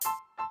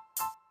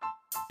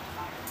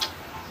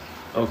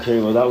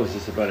Okay, well that was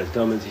just about as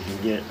dumb as you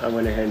can get. I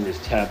went ahead and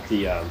just tapped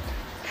the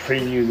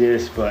preview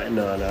this button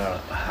on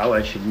how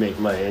I should make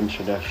my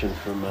introduction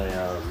for my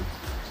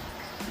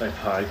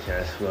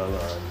podcast. Well,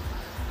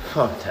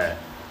 fuck that.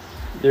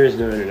 There is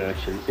no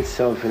introduction. It's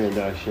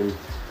self-introduction.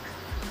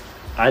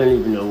 I don't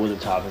even know what the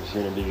topic's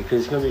gonna be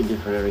because it's gonna be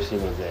different every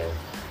single day.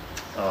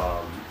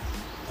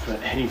 For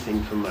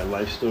anything from my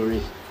life story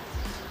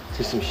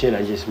to some shit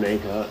I just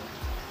make up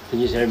to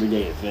just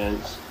everyday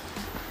events.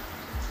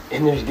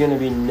 And there's gonna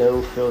be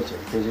no filter,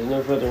 because there's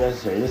no filter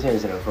necessary. This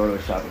isn't a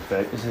Photoshop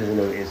effect. This isn't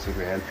no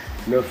Instagram.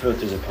 No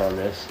filters upon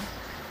this.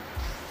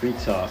 Free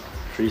talk,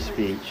 free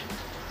speech,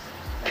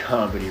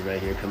 comedy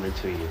right here coming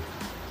to you.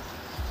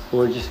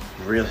 Or just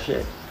real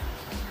shit.